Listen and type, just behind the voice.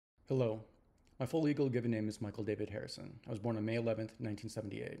Hello. My full legal given name is Michael David Harrison. I was born on May 11th,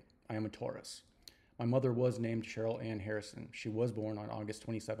 1978. I am a Taurus. My mother was named Cheryl Ann Harrison. She was born on August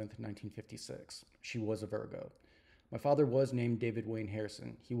 27th, 1956. She was a Virgo. My father was named David Wayne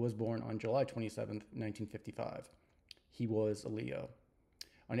Harrison. He was born on July 27th, 1955. He was a Leo.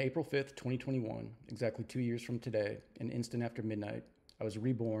 On April 5th, 2021, exactly 2 years from today, an instant after midnight, I was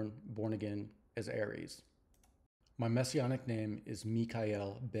reborn, born again, as Aries. My messianic name is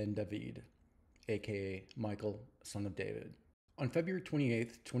Mikael ben David, aka Michael, son of David. On February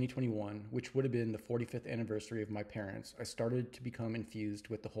 28th, 2021, which would have been the 45th anniversary of my parents, I started to become infused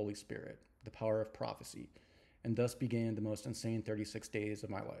with the Holy Spirit, the power of prophecy, and thus began the most insane 36 days of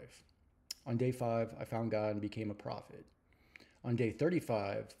my life. On day 5, I found God and became a prophet. On day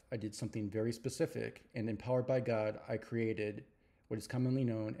 35, I did something very specific, and empowered by God, I created what is commonly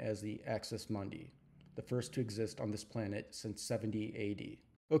known as the Axis Mundi, the first to exist on this planet since 70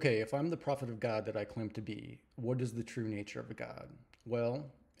 AD. Okay, if I'm the prophet of God that I claim to be, what is the true nature of a God? Well,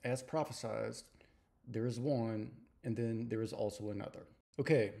 as prophesized, there is one, and then there is also another.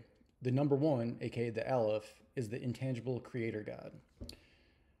 Okay, the number one, aka the Aleph, is the intangible creator God.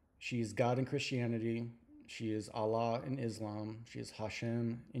 She is God in Christianity. She is Allah in Islam. She is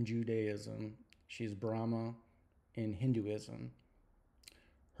Hashem in Judaism. She is Brahma in Hinduism.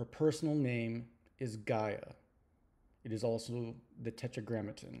 Her personal name is Gaia. It is also the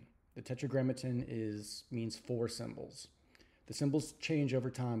Tetragrammaton. The Tetragrammaton means 4 symbols. The symbols change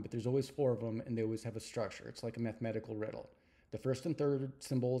over time, but there's always 4 of them, and they always have a structure. It's like a mathematical riddle. The first and third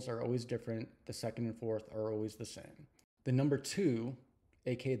symbols are always different. The second and fourth are always the same. The number 2,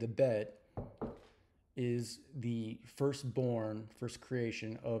 aka the Bet, is the firstborn, first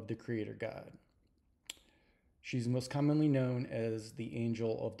creation of the Creator God. She's most commonly known as the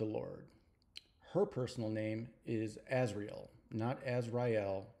Angel of the Lord. Her personal name is Azrael, not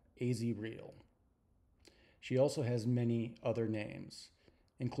Azrael, Azrael. She also has many other names,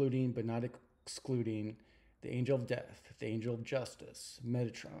 including but not excluding the Angel of Death, the Angel of Justice,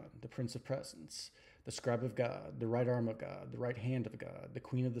 Metatron, the Prince of Presence, the Scribe of God, the Right Arm of God, the Right Hand of God, the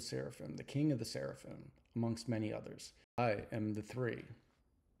Queen of the Seraphim, the King of the Seraphim, amongst many others. I am the 3,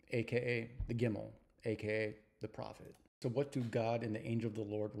 aka the Gimel, aka the Prophet. So what do God and the Angel of the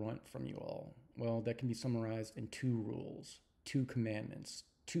Lord want from you all? Well, that can be summarized in 2 rules, 2 commandments,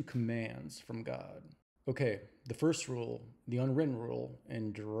 2 commands from God. Okay, the first rule, the unwritten rule,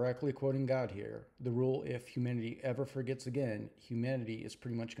 and directly quoting God here, the rule if humanity ever forgets again, humanity is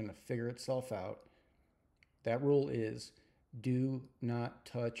pretty much going to figure itself out. That rule is, do not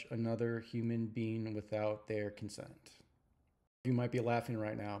touch another human being without their consent. You might be laughing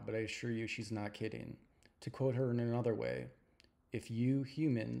right now, but I assure you she's not kidding. To quote her in another way, if you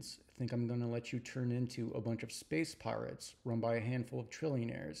humans think I'm going to let you turn into a bunch of space pirates run by a handful of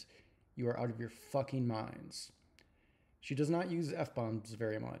trillionaires, you are out of your fucking minds. She does not use F-bombs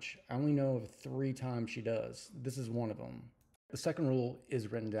very much. I only know of 3 times she does. This is one of them. The second rule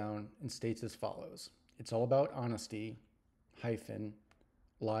is written down and states as follows. It's all about honesty,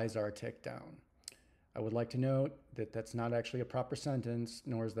 lies are ticked down. I would like to note that that's not actually a proper sentence,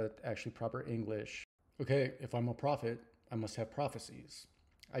 nor is that actually proper English. Okay, if I'm a prophet, I must have prophecies.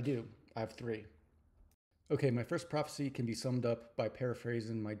 I do. I have 3. Okay, my first prophecy can be summed up by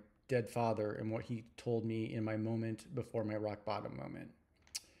paraphrasing my dead father and what he told me in my moment before my rock bottom moment.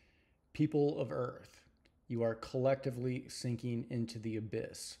 People of Earth, you are collectively sinking into the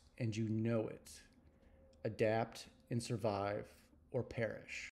abyss, and you know it. Adapt and survive, or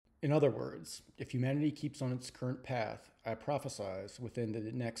perish. In other words, if humanity keeps on its current path, I prophesize within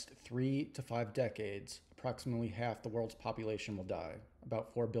the next 3 to 5 decades, approximately half the world's population will die,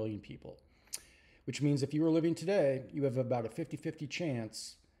 about 4 billion people. Which means if you were living today, you have about a 50-50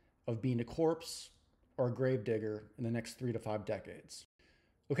 chance of being a corpse or a gravedigger in the next 3 to 5 decades.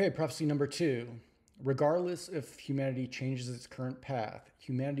 Okay, prophecy number 2. Regardless if humanity changes its current path,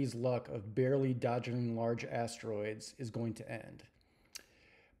 humanity's luck of barely dodging large asteroids is going to end.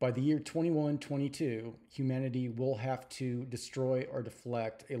 By the year 2122, humanity will have to destroy or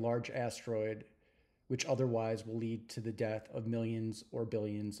deflect a large asteroid, which otherwise will lead to the death of millions or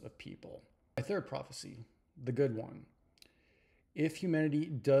billions of people. My third prophecy, the good one. If humanity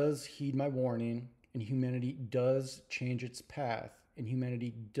does heed my warning, and humanity does change its path, and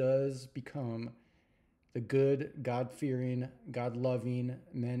humanity does become the good, God-fearing, God-loving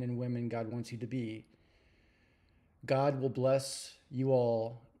men and women God wants you to be, God will bless you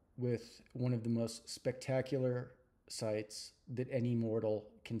all with one of the most spectacular sights that any mortal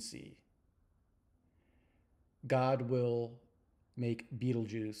can see. God will make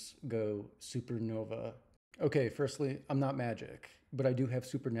Beetlejuice go supernova. Okay, firstly, I'm not magic. but I do have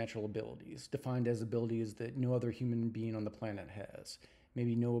supernatural abilities, defined as abilities that no other human being on the planet has,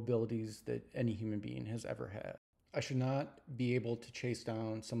 maybe no abilities that any human being has ever had. I should not be able to chase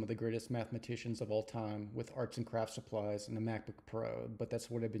down some of the greatest mathematicians of all time with arts and crafts supplies and a MacBook Pro, but that's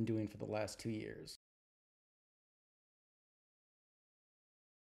what I've been doing for the last 2 years.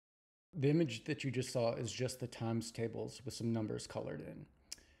 The image that you just saw is just the times tables with some numbers colored in.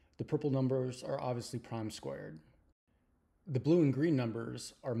 The purple numbers are obviously prime squared. The blue and green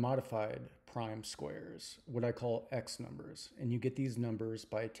numbers are modified prime squares, what I call X numbers, and you get these numbers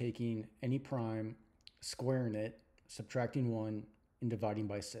by taking any prime, squaring it, subtracting 1, and dividing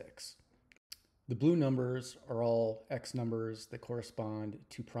by 6. The blue numbers are all X numbers that correspond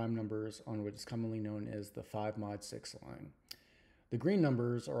to prime numbers on what is commonly known as the 5 mod 6 line. The green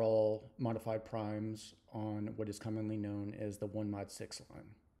numbers are all modified primes on what is commonly known as the 1 mod 6 line.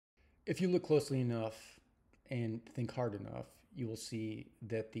 If you look closely enough and think hard enough, you will see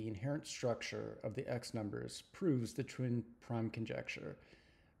that the inherent structure of the X numbers proves the twin prime conjecture,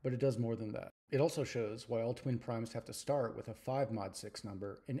 but it does more than that. It also shows why all twin primes have to start with a 5 mod 6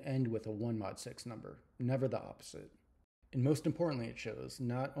 number and end with a 1 mod 6 number, never the opposite. And most importantly, it shows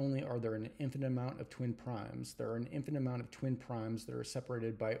not only are there an infinite amount of twin primes, there are an infinite amount of twin primes that are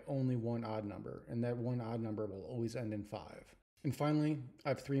separated by only one odd number, and that one odd number will always end in 5. And finally, I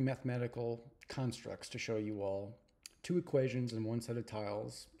have 3 mathematical constructs to show you all, 2 equations and 1 set of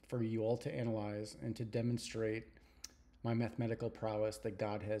tiles for you all to analyze and to demonstrate my mathematical prowess that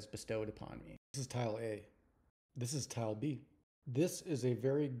God has bestowed upon me. This is tile A. This is tile B. This is a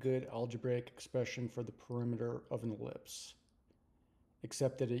very good algebraic expression for the perimeter of an ellipse,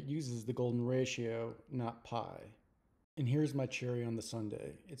 except that it uses the golden ratio, not pi. And here's my cherry on the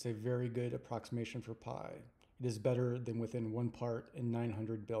sundae. It's a very good approximation for pi. It is better than within 1 part in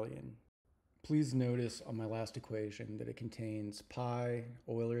 900 billion. Please notice on my last equation that it contains pi,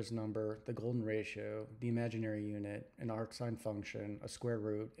 Euler's number, the golden ratio, the imaginary unit, an arcsine function, a square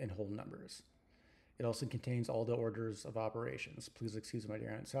root, and whole numbers. It also contains all the orders of operations. Please excuse my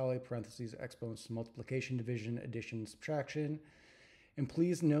dear Aunt Sally, parentheses, exponents, multiplication, division, addition, subtraction. And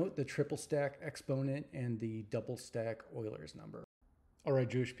please note the triple stack exponent and the double stack Euler's number. All right,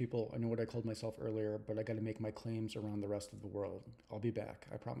 Jewish people, I know what I called myself earlier, but I got to make my claims around the rest of the world. I'll be back,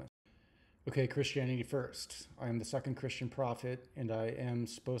 I promise. Okay, Christianity first. I am the second Christian prophet, and I am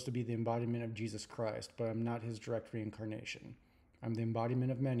supposed to be the embodiment of Jesus Christ, but I'm not his direct reincarnation. I'm the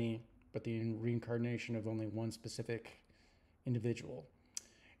embodiment of many, but the reincarnation of only one specific individual,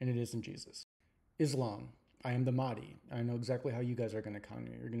 and it isn't Jesus. Islam. I am the Mahdi. I know exactly how you guys are going to counter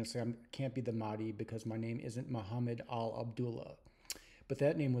me. You're going to say I can't be the Mahdi because my name isn't Muhammad al-Abdullah. But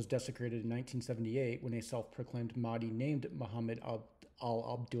that name was desecrated in 1978 when a self-proclaimed Mahdi named Muhammad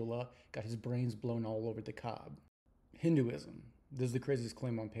al-Abdullah got his brains blown all over the Kaaba. Hinduism. This is the craziest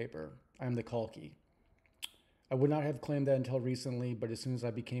claim on paper. I am the Kalki. I would not have claimed that until recently, but as soon as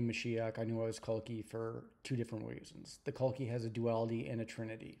I became Mashiach, I knew I was Kalki for 2 different reasons. The Kalki has a duality and a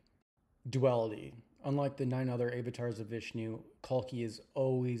trinity. Duality. Unlike the 9 other avatars of Vishnu, Kalki is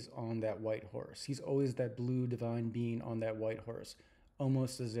always on that white horse. He's always that blue divine being on that white horse,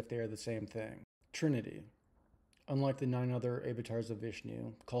 almost as if they are the same thing. Trinity. Unlike the 9 other avatars of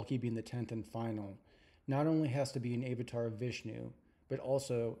Vishnu, Kalki being the 10th and final, not only has to be an avatar of Vishnu, but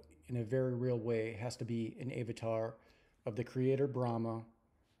also, in a very real way, has to be an avatar of the creator Brahma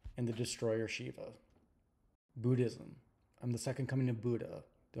and the destroyer Shiva. Buddhism. I'm the second coming of Buddha,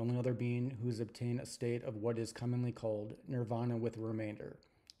 the only other being who has obtained a state of what is commonly called nirvana with a remainder,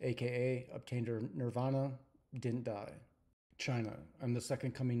 aka obtained nirvana, didn't die. China. I'm the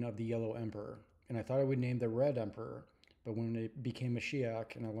second coming of the Yellow Emperor, and I thought I would name the Red Emperor, but when it became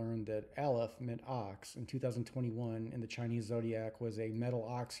Mashiach and I learned that Aleph meant ox in 2021 and the Chinese zodiac was a metal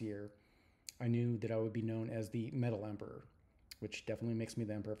ox year, I knew that I would be known as the Metal Emperor, which definitely makes me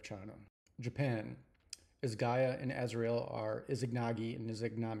the Emperor of China. Japan. As Gaia and Azrael are Izanagi and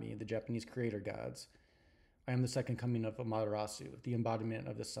Izagnami, the Japanese creator gods, I am the second coming of Amaterasu, the embodiment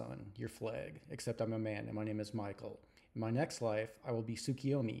of the sun, your flag, except I'm a man and my name is Michael. In my next life, I will be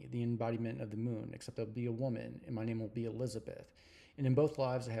Tsukiyomi, the embodiment of the moon, except I'll be a woman and my name will be Elizabeth. And in both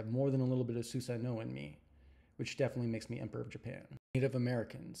lives, I have more than a little bit of Susanoo in me, which definitely makes me Emperor of Japan. Native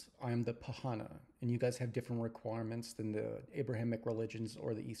Americans, I am the Pahana, and you guys have different requirements than the Abrahamic religions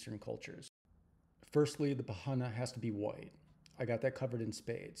or the Eastern cultures. Firstly, the Pahana has to be white. I got that covered in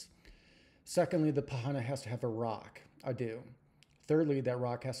spades. Secondly, the Pahana has to have a rock. I do. Thirdly, that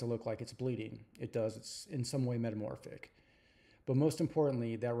rock has to look like it's bleeding. It does. It's in some way metamorphic. But most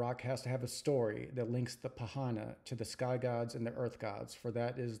importantly, that rock has to have a story that links the Pahana to the sky gods and the earth gods, for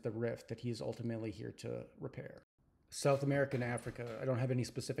that is the rift that he is ultimately here to repair. South America and Africa. I don't have any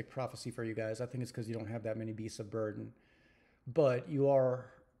specific prophecy for you guys. I think it's because you don't have that many beasts of burden. But you are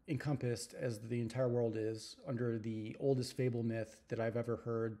encompassed, as the entire world is, under the oldest fable myth that I've ever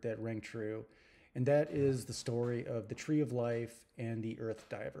heard that rang true. And that is the story of the Tree of Life and the Earth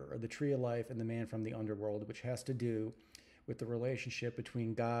Diver, or the Tree of Life and the man from the underworld, which has to do with the relationship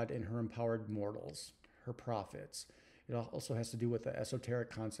between God and her empowered mortals, her prophets. It also has to do with the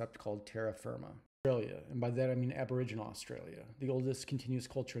esoteric concept called terra firma. Australia, and by that I mean Aboriginal Australia, the oldest continuous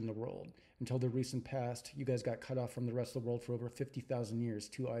culture in the world. Until the recent past, you guys got cut off from the rest of the world for over 50,000 years,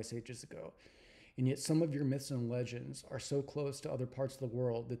 2 ice ages ago. And yet some of your myths and legends are so close to other parts of the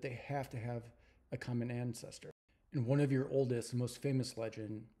world that they have to have a common ancestor. And one of your oldest and most famous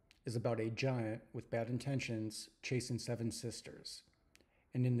legend is about a giant with bad intentions chasing 7 sisters.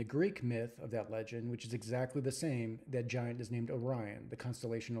 And in the Greek myth of that legend, which is exactly the same, that giant is named Orion, the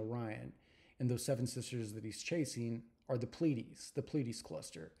constellation Orion. And those 7 sisters that he's chasing are the Pleiades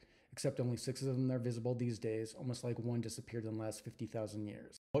cluster, except only 6 of them are visible these days, almost like one disappeared in the last 50,000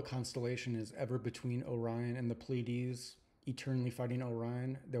 years. What constellation is ever between Orion and the Pleiades, eternally fighting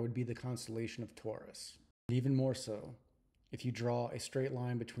Orion? That would be the constellation of Taurus. And even more so, if you draw a straight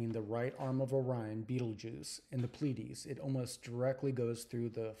line between the right arm of Orion, Betelgeuse, and the Pleiades, it almost directly goes through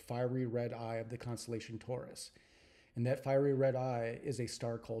the fiery red eye of the constellation Taurus. And that fiery red eye is a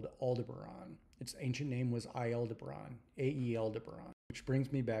star called Aldebaran. Its ancient name was Aldebaran, A-E Aldebaran, which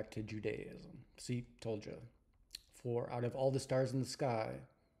brings me back to Judaism. See, told you. For out of all the stars in the sky,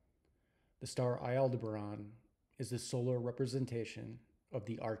 the star Aldebaran is the solar representation of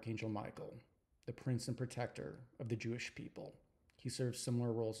the Archangel Michael, the prince and protector of the Jewish people. He serves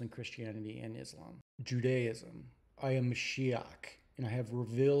similar roles in Christianity and Islam. Judaism. I am Mashiach, and I have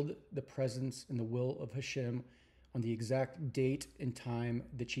revealed the presence and the will of Hashem on the exact date and time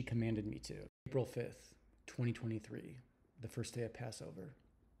that she commanded me to. April 5th, 2023, the first day of Passover.